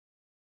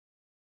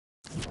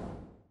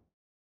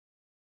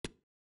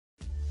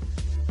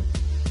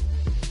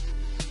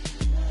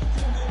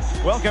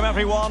Welcome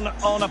everyone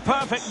on a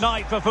perfect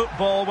night for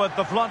football with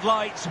the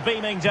floodlights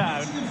beaming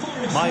down.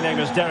 My name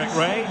is Derek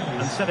Ray,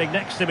 and sitting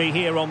next to me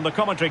here on the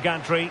commentary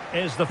gantry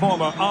is the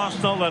former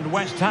Arsenal and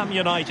West Ham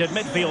United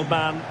midfield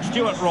man,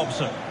 Stuart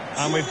Robson.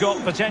 And we've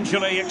got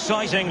potentially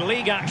exciting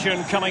league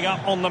action coming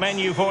up on the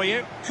menu for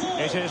you.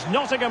 It is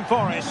Nottingham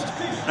Forest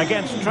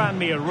against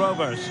Tranmere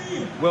Rovers.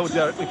 Well,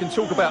 Derek, we can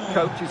talk about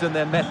coaches and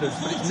their methods,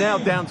 but it's now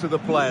down to the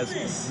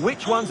players.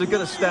 Which ones are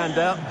going to stand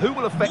out, who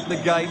will affect the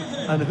game,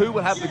 and who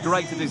will have the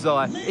greater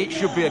desire? It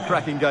should be a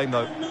cracking game,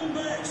 though.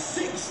 Number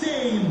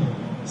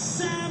 16,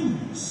 Sam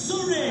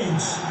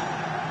Surridge.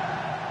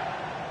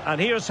 And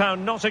here's how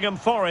Nottingham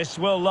Forest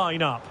will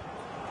line up.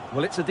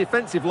 Well, it's a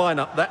defensive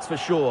lineup, that's for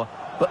sure.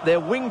 But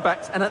their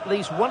wing-backs and at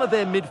least one of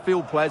their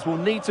midfield players will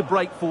need to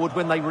break forward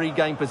when they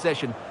regain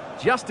possession,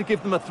 just to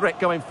give them a threat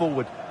going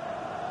forward.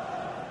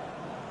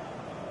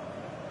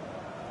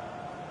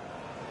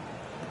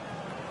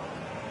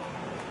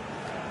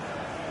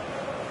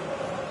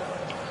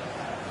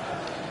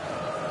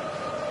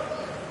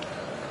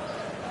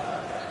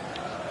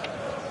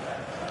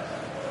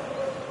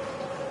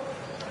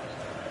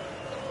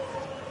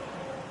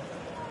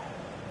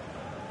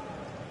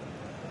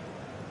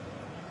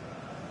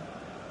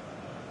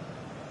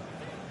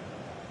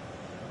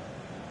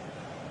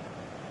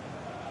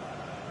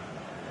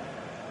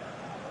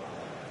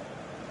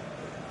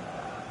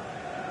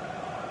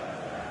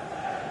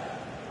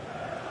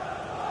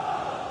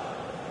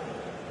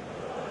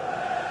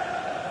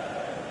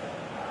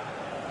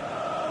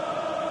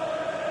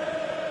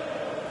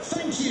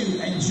 Thank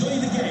you. Enjoy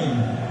the game.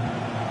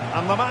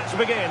 And the match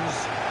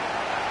begins.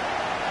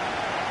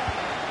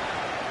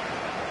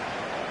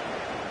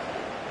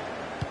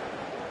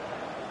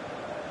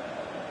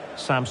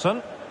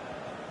 Samson.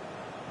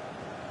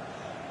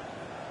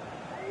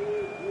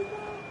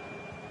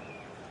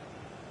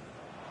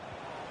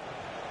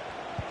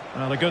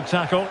 Well, a good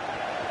tackle.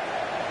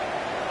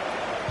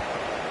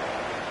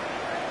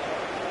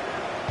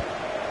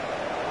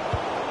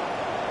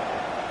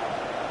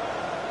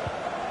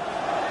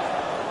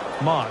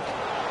 Mark.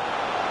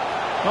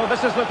 Oh,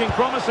 this is looking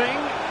promising.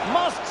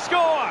 Must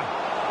score!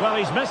 Well,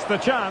 he's missed the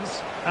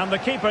chance, and the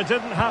keeper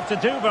didn't have to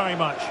do very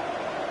much.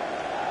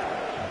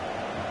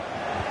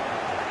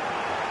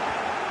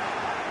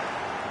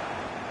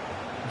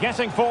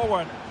 Getting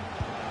forward.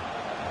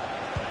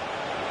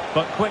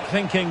 But quick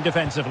thinking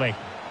defensively.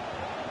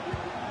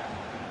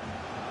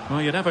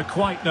 Well, you never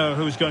quite know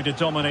who's going to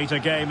dominate a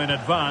game in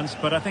advance,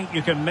 but I think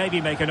you can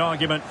maybe make an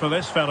argument for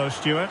this fellow,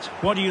 Stuart.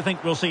 What do you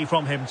think we'll see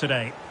from him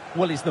today?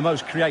 Well, he's the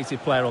most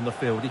creative player on the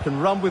field. He can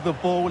run with the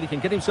ball, he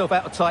can get himself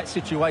out of tight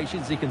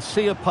situations, he can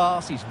see a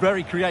pass, he's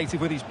very creative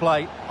with his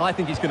play. I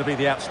think he's going to be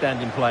the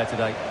outstanding player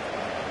today.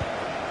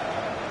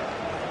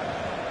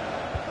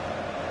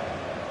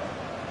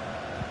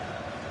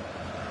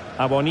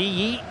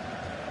 Awoniyi.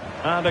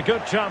 And a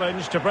good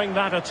challenge to bring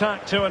that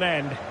attack to an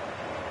end.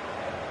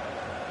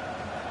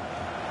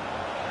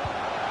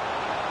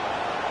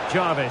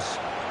 Jarvis.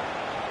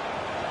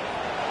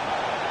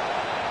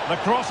 The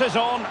cross is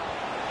on.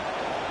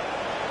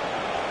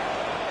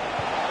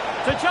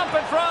 To jump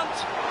in front.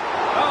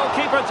 Oh,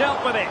 keeper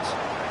dealt with it.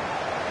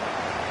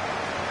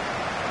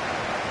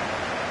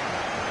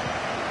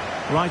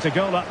 Right, a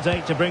goal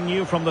update to bring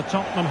you from the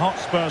Tottenham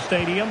Hotspur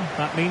Stadium.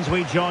 That means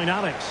we join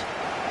Alex.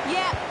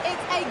 Yeah,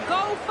 it's a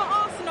goal for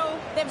Arsenal.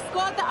 They've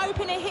scored the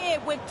opener here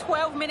with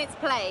 12 minutes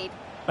played.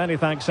 Many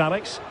thanks,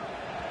 Alex.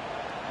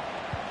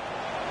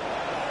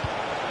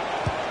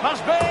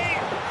 Must be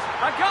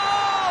a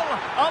goal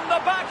on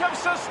the back of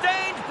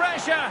sustained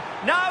pressure.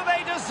 Now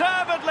they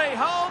deservedly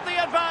hold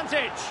the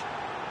advantage.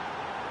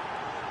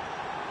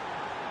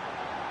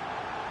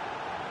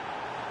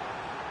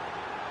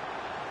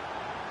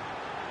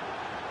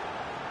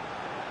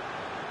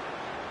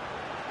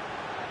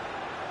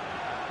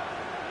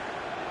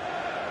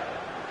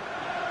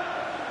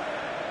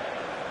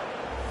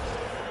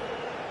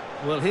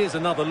 Well, here's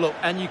another look,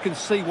 and you can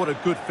see what a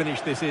good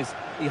finish this is.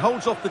 He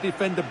holds off the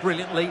defender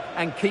brilliantly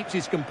and keeps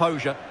his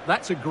composure.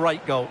 That's a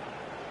great goal.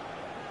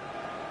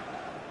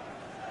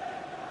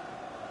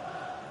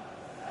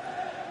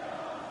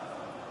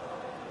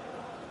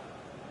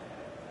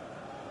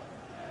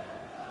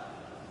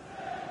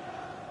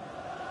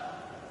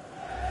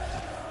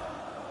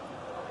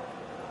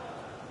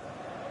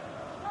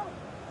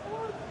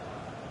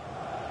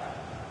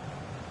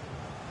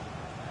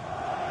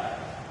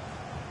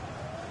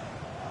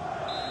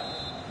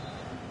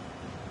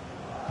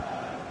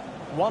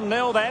 One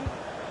 0 then.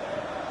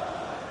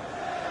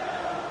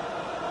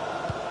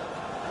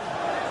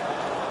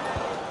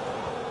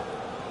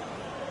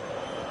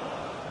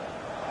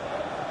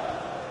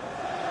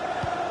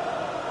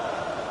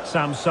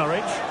 Sam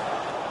Surridge.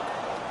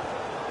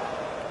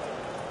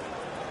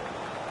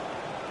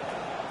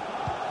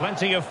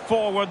 Plenty of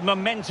forward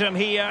momentum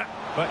here,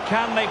 but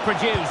can they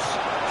produce?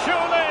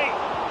 Surely!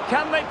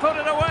 Can they put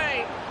it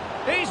away?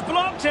 He's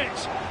blocked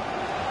it!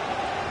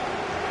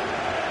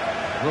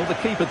 Well, the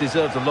keeper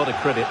deserves a lot of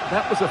credit.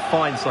 That was a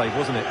fine save,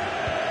 wasn't it?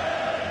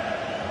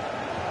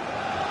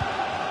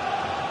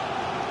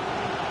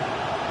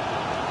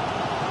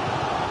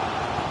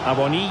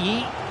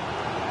 Awoniyi.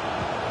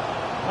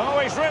 Oh,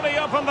 he's really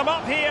opened them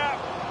up here.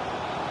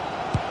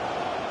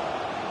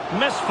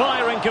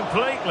 Misfiring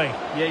completely.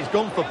 Yeah, he's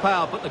gone for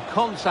power, but the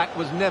contact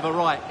was never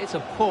right. It's a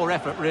poor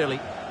effort, really.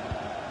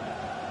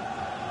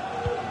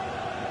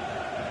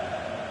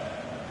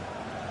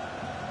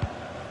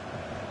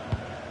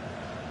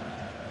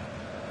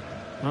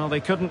 Well, they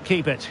couldn't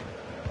keep it.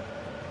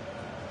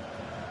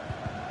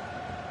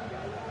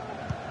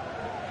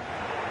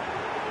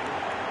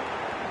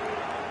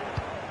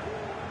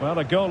 Well,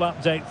 a goal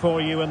update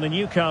for you in the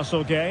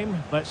Newcastle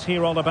game. Let's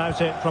hear all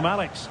about it from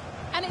Alex.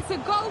 And it's a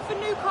goal for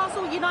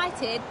Newcastle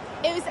United.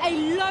 It was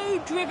a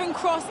low-driven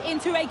cross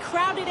into a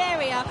crowded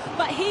area,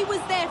 but he was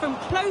there from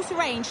close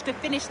range to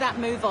finish that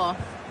move off.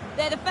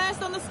 They're the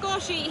first on the score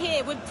sheet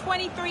here with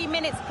 23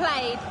 minutes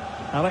played.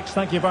 Alex,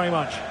 thank you very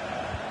much.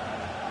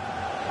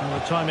 Well,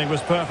 the timing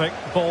was perfect.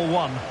 Ball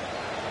one.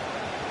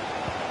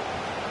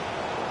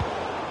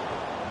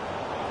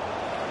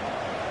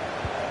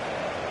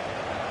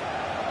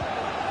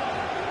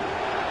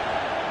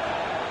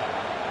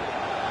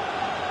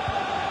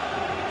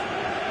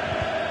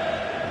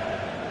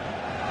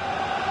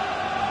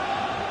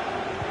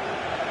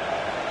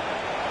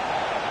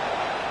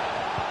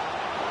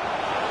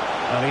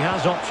 Well, he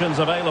has options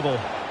available.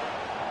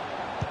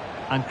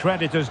 And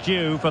credit is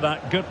due for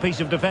that good piece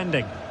of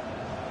defending.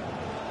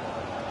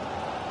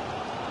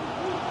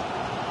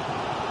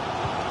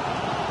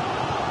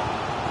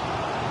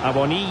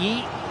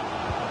 Awoniyi.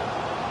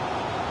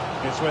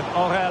 It's with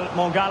Orel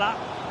Mongala.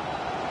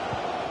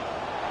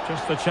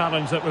 Just the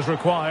challenge that was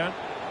required.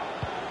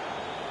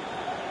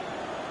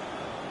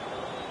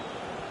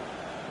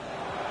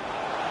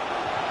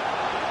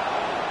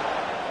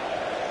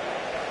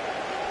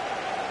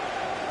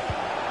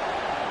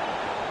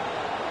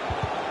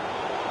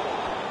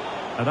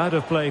 And out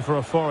of play for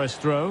a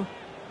Forest throw.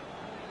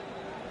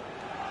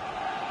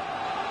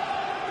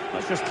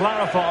 Let's just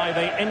clarify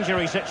the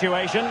injury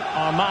situation.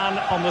 Our man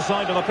on the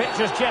side of the pitch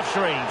is Jeff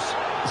Shreves.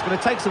 It's going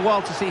to take us a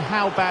while to see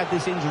how bad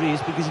this injury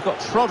is because he got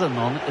trodden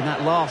on in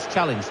that last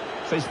challenge.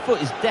 So his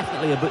foot is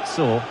definitely a bit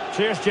sore.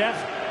 Cheers, Jeff.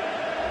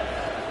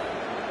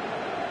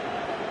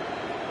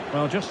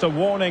 Well, just a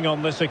warning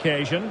on this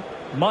occasion.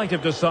 Might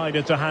have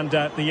decided to hand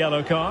out the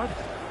yellow card.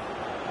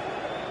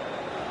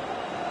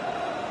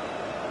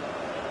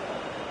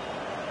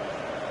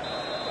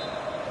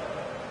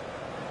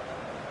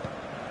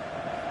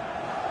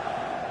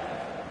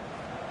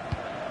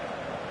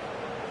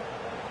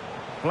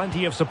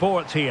 Plenty of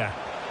support here.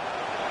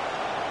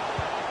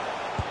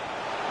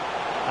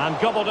 And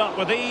gobbled up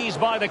with ease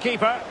by the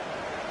keeper.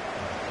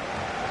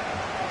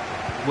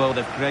 Well,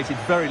 they've created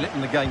very little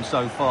in the game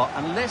so far.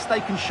 Unless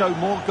they can show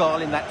more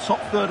guile in that top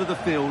third of the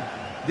field,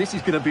 this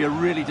is going to be a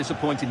really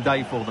disappointing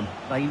day for them.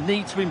 They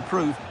need to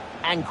improve,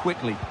 and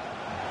quickly.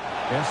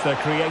 Yes, their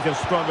creative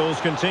struggles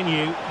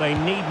continue. They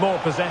need more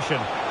possession.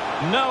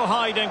 No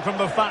hiding from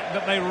the fact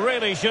that they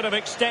really should have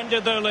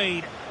extended their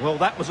lead. Well,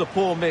 that was a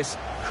poor miss.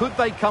 Could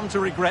they come to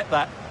regret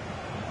that?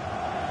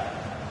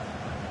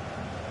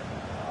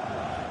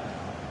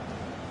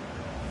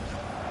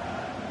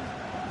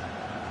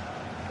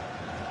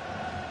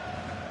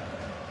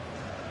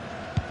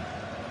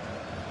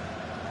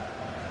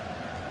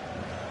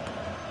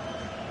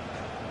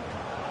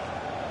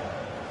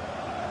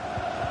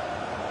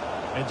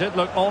 It did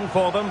look on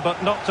for them,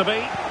 but not to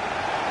be.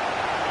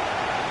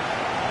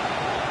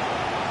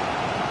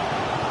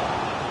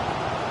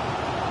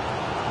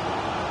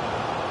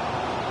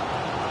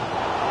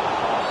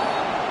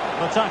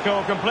 The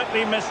tackle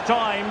completely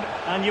mistimed,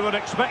 and you would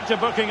expect a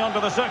booking under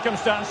the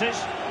circumstances.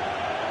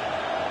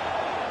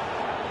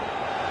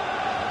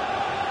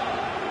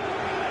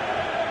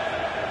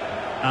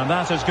 And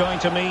that is going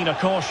to mean a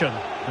caution.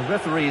 The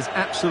referee is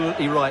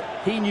absolutely right.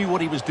 He knew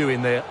what he was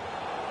doing there.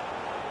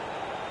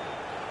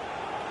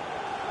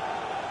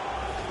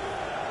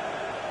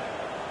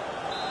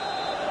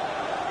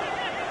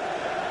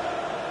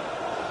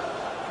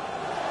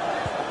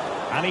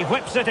 And he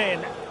whips it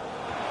in.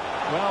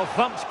 Well,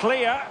 thumped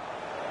clear.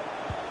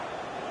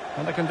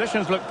 And the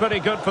conditions look pretty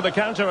good for the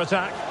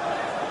counter-attack.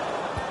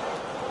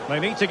 They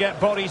need to get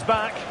bodies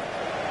back.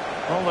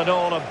 All in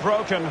all, a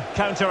broken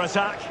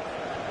counter-attack.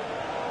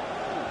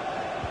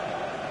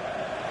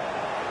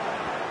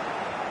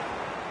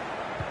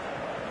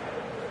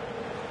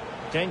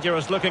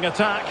 Dangerous looking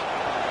attack.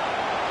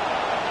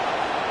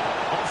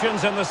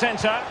 Options in the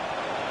centre.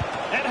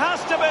 It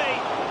has to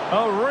be.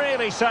 Oh,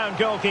 really sound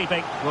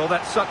goalkeeping. Well,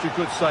 that's such a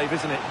good save,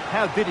 isn't it?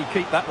 How did he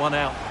keep that one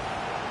out?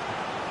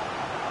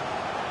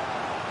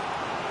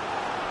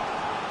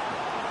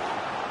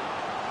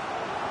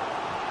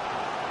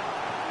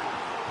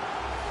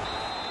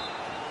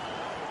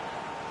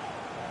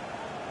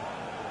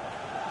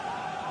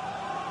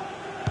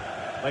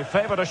 They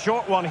favoured a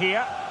short one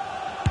here.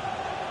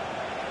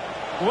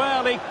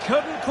 Well, he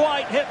couldn't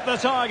quite hit the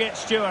target,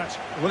 Stuart.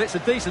 Well, it's a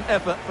decent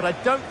effort, but I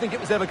don't think it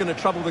was ever going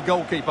to trouble the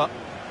goalkeeper.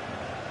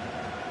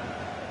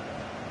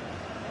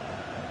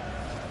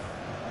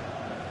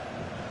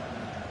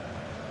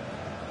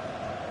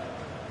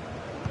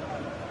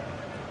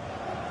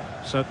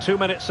 So 2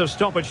 minutes of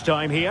stoppage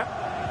time here.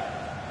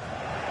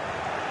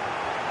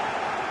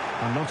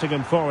 A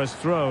Nottingham Forest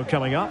throw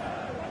coming up.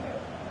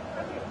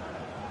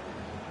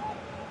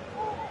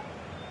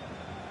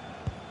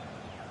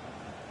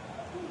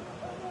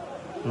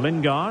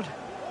 Lingard.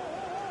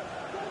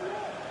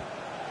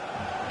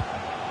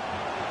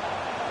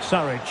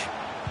 Surridge.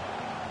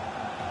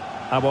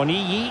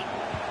 Awoniyi.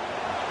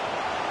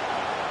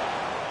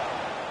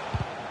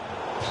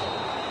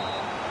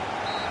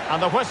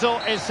 And the whistle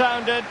is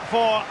sounded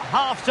for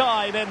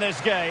half-time in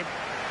this game.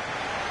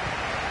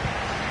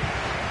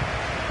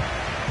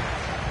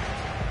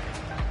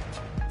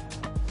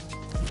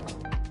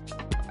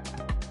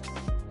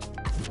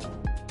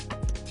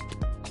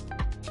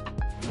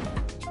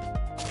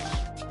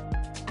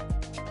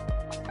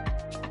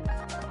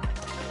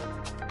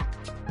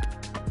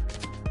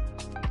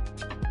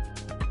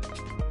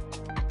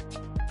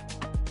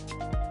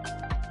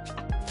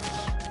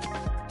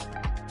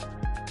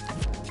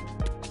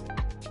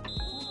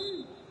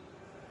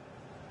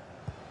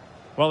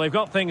 Well, they've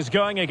got things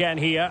going again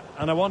here,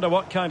 and I wonder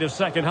what kind of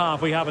second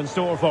half we have in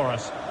store for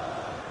us.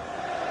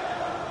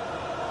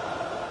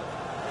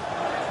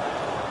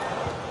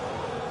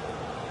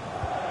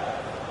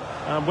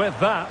 And with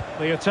that,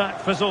 the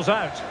attack fizzles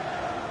out.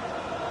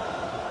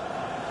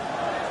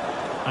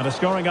 And a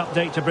scoring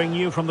update to bring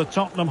you from the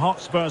Tottenham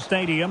Hotspur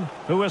Stadium.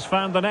 Who has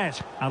found the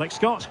net? Alex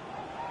Scott.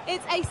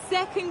 It's a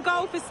second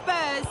goal for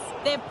Spurs.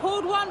 They've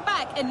pulled one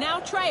back and now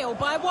trail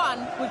by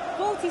one with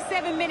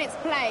 47 minutes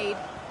played.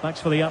 Thanks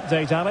for the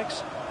update,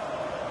 Alex.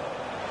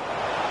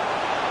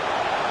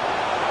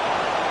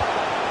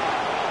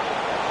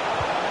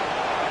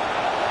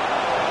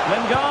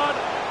 Lingard.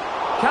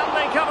 Can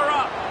they cover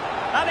up?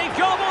 And he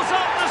gobbles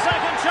up the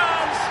second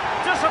chance.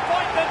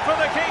 Disappointment for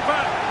the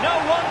keeper. No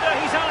wonder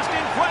he's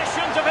asking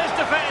questions of his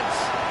defence.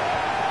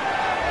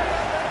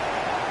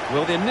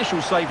 Well, the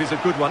initial save is a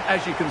good one,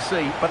 as you can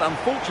see, but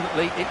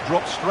unfortunately it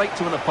dropped straight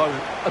to an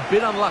opponent. A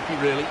bit unlucky,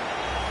 really.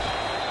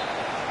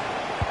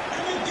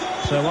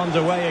 So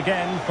underway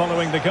again,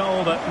 following the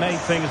goal that made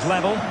things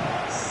level.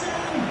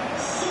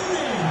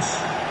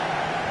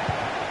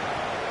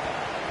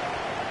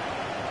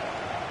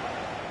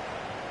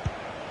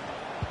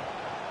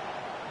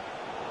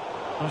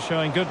 Well,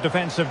 showing good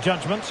defensive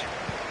judgment.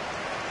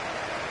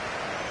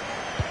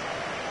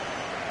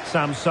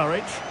 Sam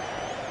Surridge.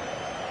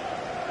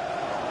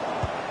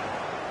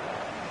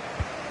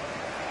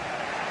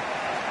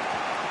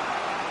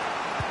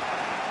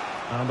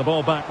 And the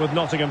ball back with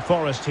Nottingham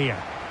Forest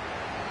here.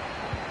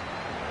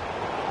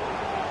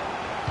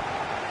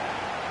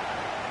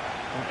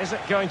 Is it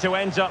going to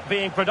end up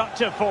being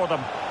productive for them?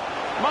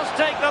 Must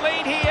take the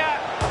lead here.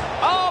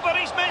 Oh, but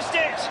he's missed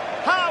it.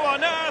 How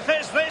on earth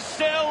is this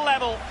still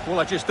level?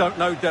 Well, I just don't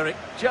know, Derek.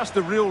 Just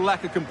a real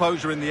lack of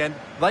composure in the end.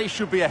 They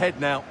should be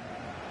ahead now.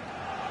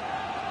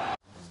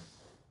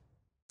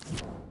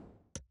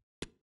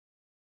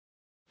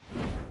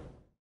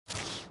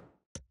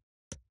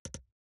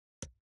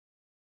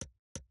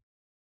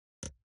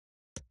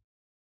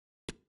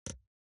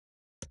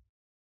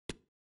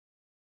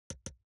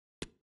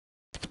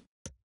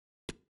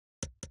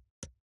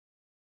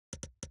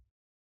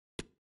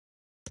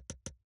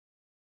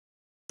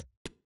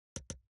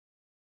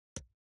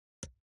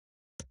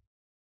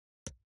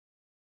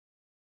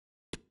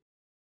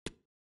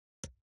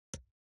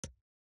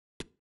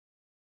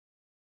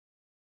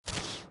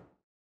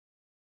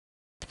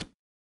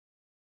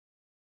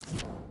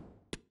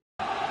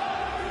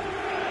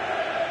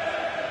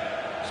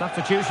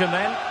 Substitution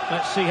then.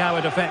 Let's see how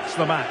it affects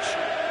the match.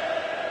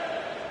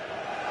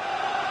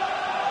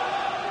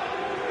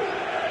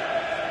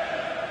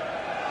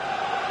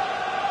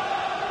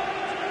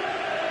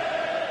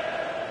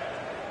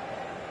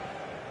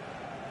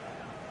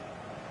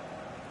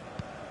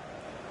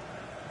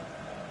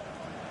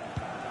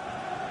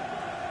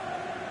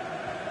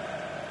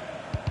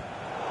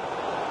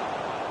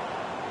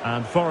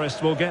 And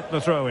Forest will get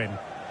the throw in.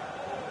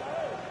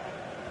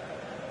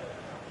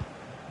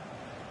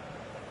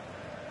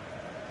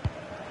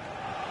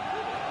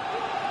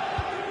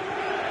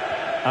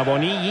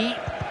 Awoniyi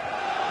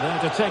there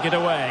to take it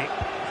away.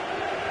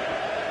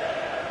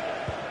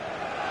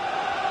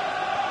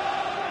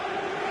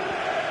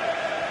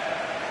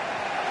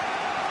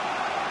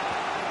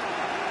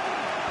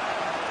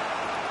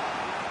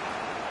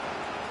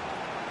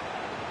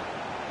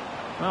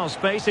 Well,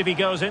 space if he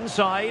goes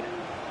inside.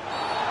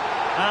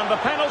 And the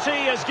penalty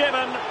is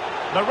given.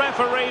 The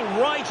referee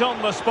right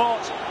on the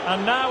spot.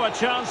 And now a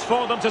chance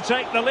for them to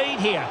take the lead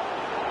here.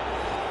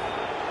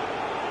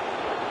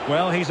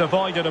 Well, he's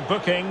avoided a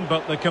booking,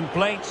 but the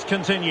complaints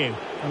continue.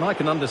 And I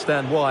can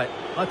understand why.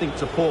 I think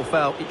it's a poor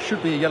foul. It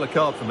should be a yellow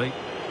card for me.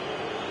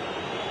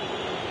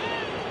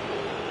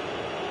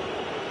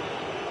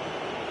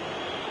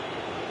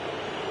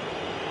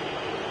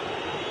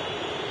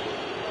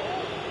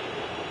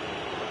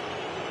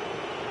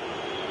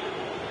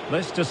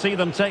 This to see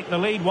them take the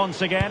lead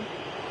once again.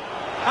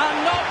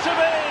 And not to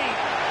be!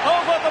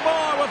 Over the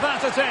bar with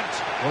that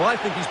attempt. Well, I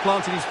think he's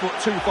planted his foot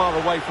too far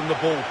away from the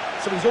ball.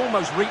 so he's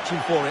almost reaching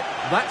for it.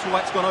 That's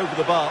why it's gone over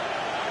the bar.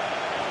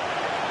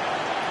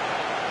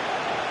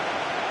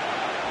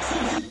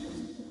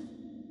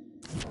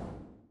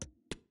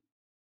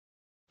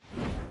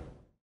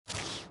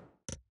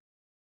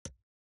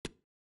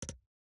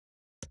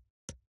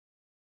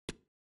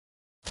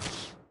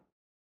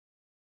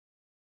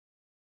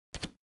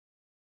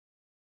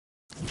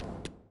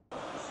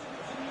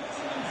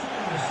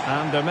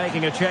 And they're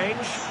making a change.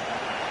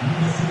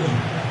 Number 3,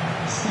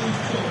 Steve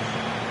Cook.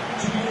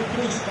 To be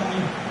replaced by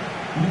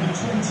number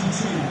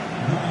 22,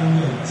 Ryan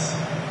Yates.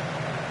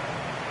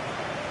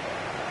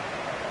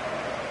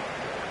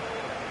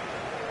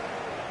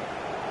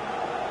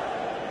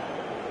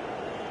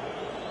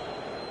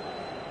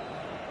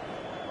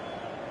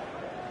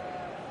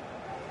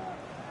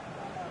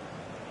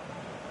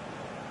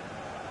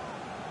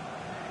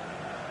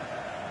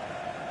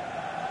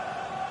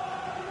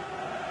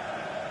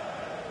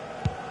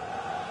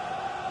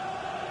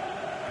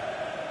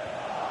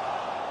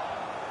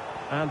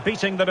 And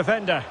beating the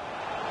defender.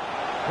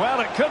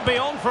 Well, it could be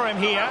on for him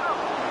here.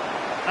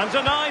 And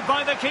denied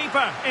by the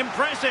keeper.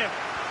 Impressive.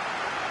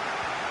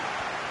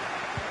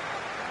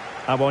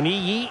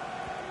 Awoniyi.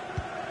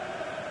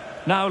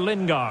 Now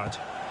Lingard.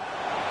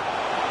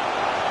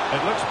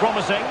 It looks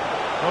promising.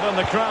 But in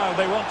the crowd,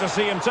 they want to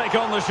see him take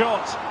on the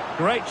shot.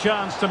 Great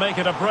chance to make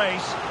it a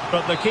brace,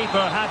 but the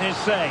keeper had his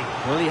say.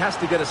 Well, he has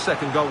to get a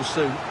second goal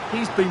soon.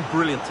 He's been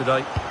brilliant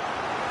today.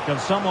 Can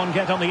someone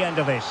get on the end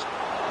of this?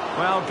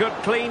 Well, good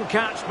clean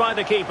catch by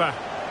the keeper.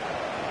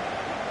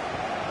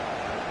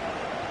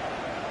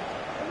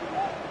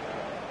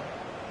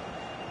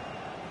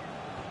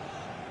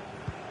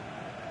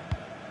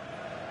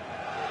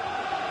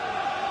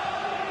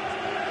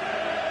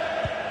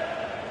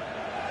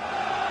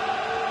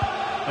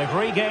 They've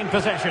regained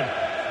possession.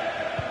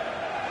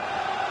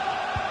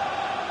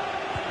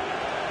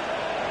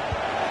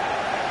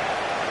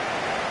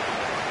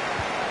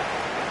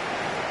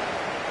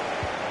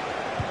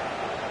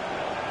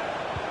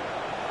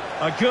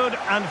 A good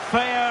and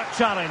fair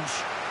challenge.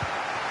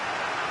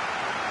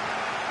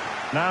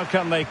 Now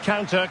can they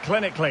counter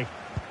clinically?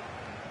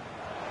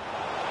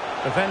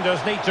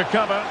 Defenders need to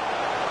cover.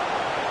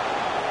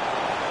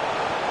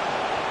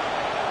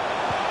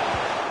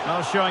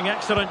 Now showing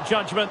excellent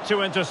judgment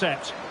to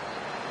intercept.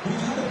 We've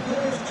had a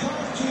pair of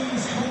card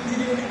keys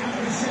handed in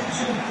at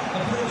reception. A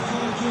pair of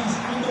card keys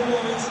and the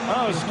wallet.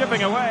 Oh,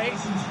 skipping away.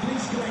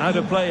 Out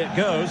of play it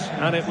goes,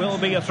 and it will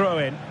be a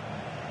throw-in.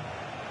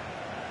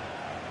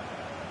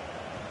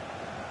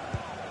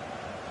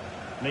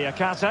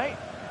 Niakate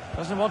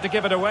doesn't want to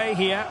give it away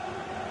here.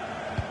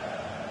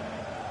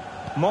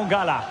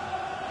 Mongala.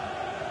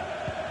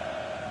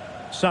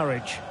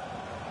 Surridge.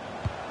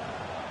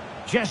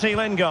 Jesse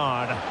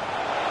Lingard.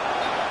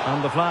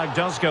 And the flag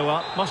does go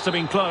up. Must have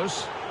been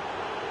close.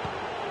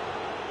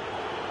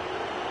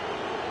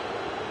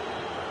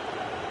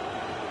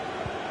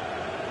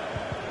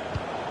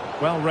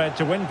 Well read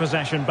to win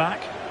possession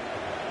back.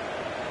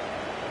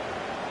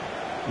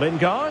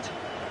 Lingard.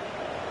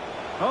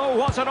 Oh,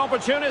 what an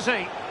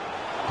opportunity.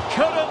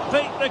 Couldn't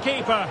beat the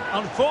keeper,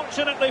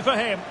 unfortunately for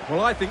him. Well,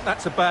 I think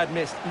that's a bad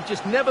miss. He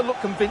just never looked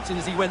convincing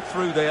as he went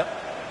through there.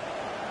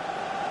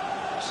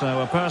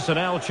 So a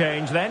personnel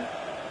change then.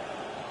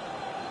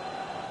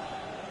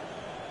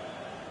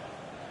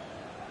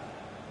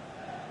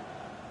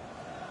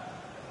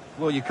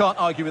 Well, you can't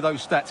argue with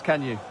those stats,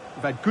 can you?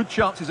 We've had good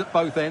chances at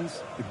both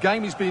ends. The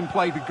game is being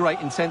played with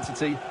great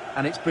intensity,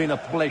 and it's been a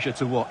pleasure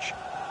to watch.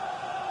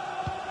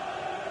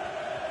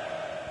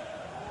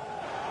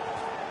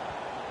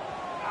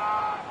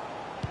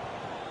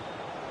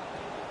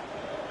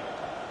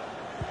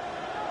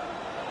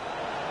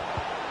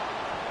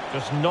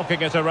 Just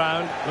knocking it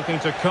around, looking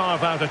to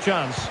carve out a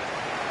chance.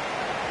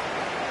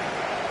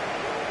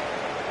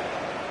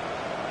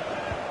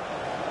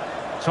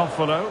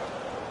 Toffolo.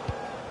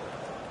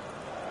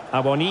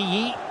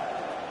 Awoniyi.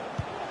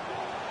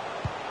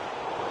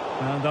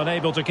 And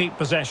unable to keep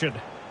possession.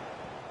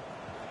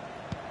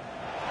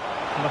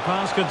 And the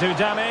pass could do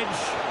damage.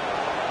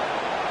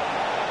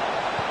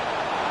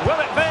 Will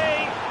it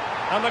be?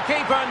 And the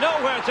keeper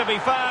nowhere to be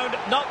found,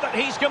 not that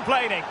he's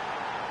complaining.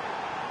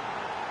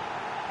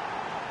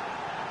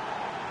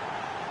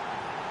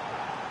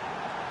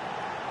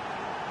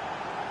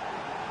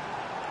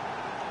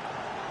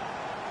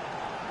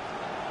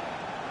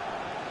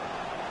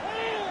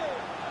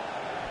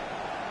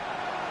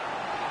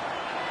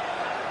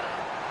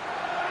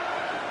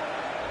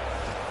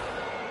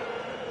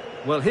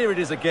 Well, here it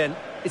is again.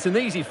 It's an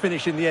easy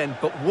finish in the end,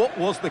 but what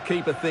was the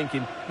keeper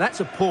thinking? That's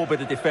a poor bit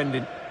of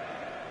defending.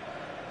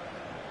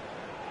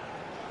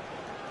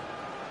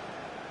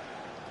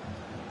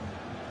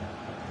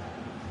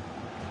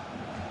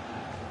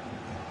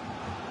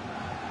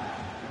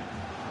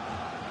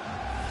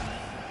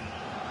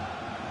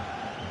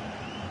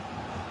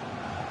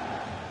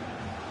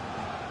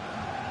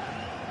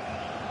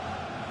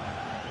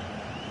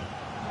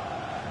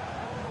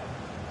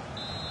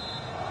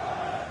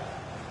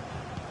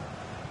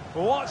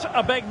 What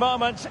a big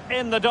moment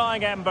in the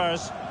dying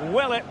embers.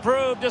 Will it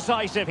prove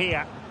decisive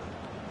here?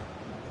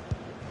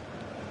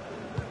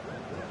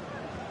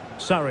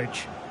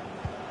 Surridge.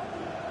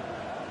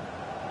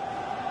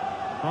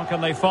 How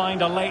can they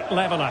find a late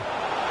leveller?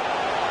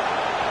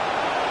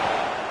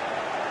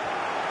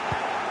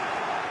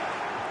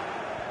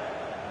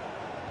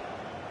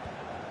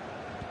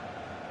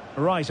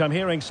 Right, I'm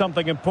hearing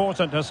something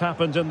important has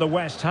happened in the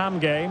West Ham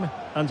game,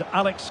 and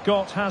Alex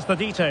Scott has the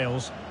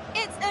details.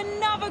 It's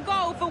another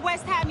goal for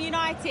West Ham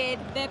United.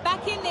 They're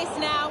back in this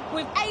now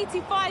with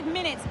 85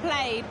 minutes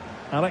played.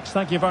 Alex,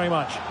 thank you very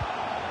much.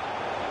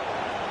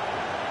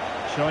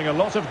 Showing a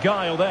lot of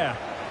guile there.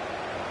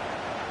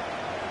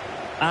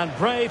 And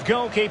brave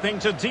goalkeeping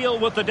to deal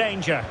with the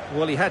danger.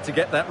 Well, he had to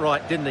get that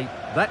right, didn't he?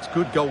 That's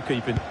good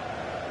goalkeeping.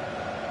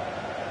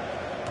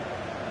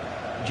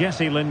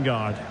 Jesse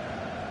Lingard.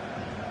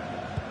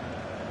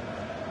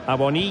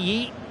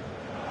 Awoniyi.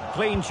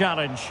 Clean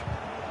challenge.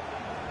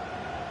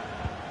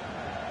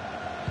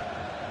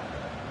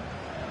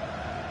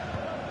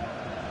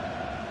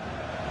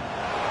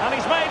 And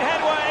he's made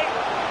headway.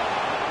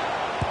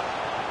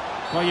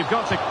 Well, you've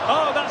got to...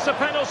 Oh, that's a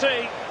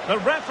penalty. The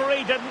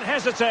referee didn't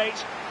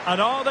hesitate. And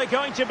are they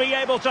going to be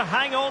able to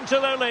hang on to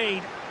their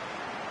lead?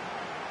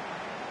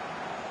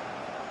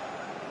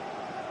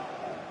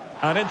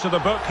 And into the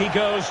book he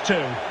goes too.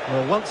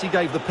 Well, once he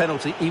gave the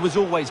penalty, he was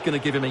always going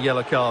to give him a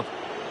yellow card.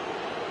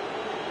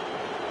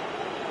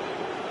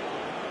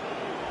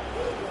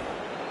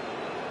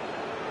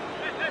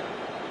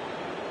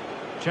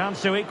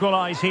 Chance to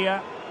equalise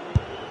here.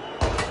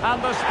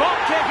 And the spot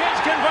kick is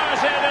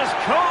converted as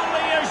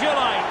coolly as you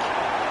like.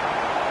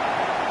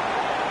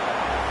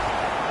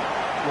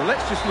 Well,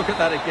 let's just look at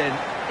that again.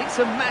 It's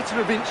a matter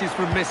of inches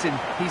from missing.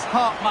 His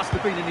heart must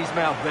have been in his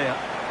mouth there.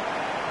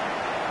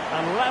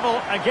 And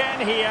level again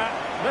here.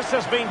 This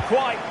has been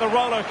quite the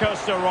roller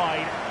coaster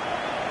ride.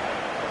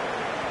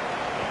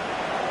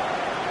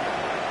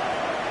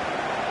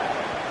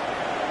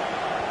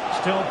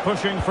 Still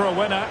pushing for a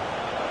winner.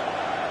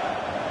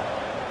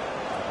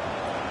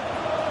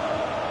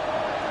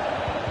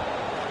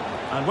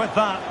 And with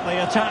that,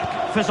 the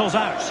attack fizzles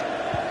out.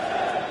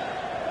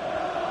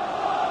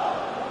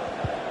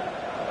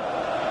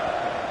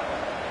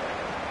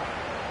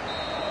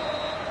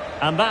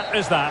 And that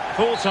is that.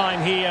 Full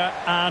time here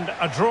and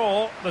a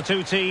draw. The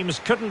two teams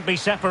couldn't be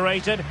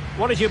separated.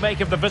 What did you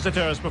make of the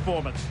visitors'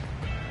 performance?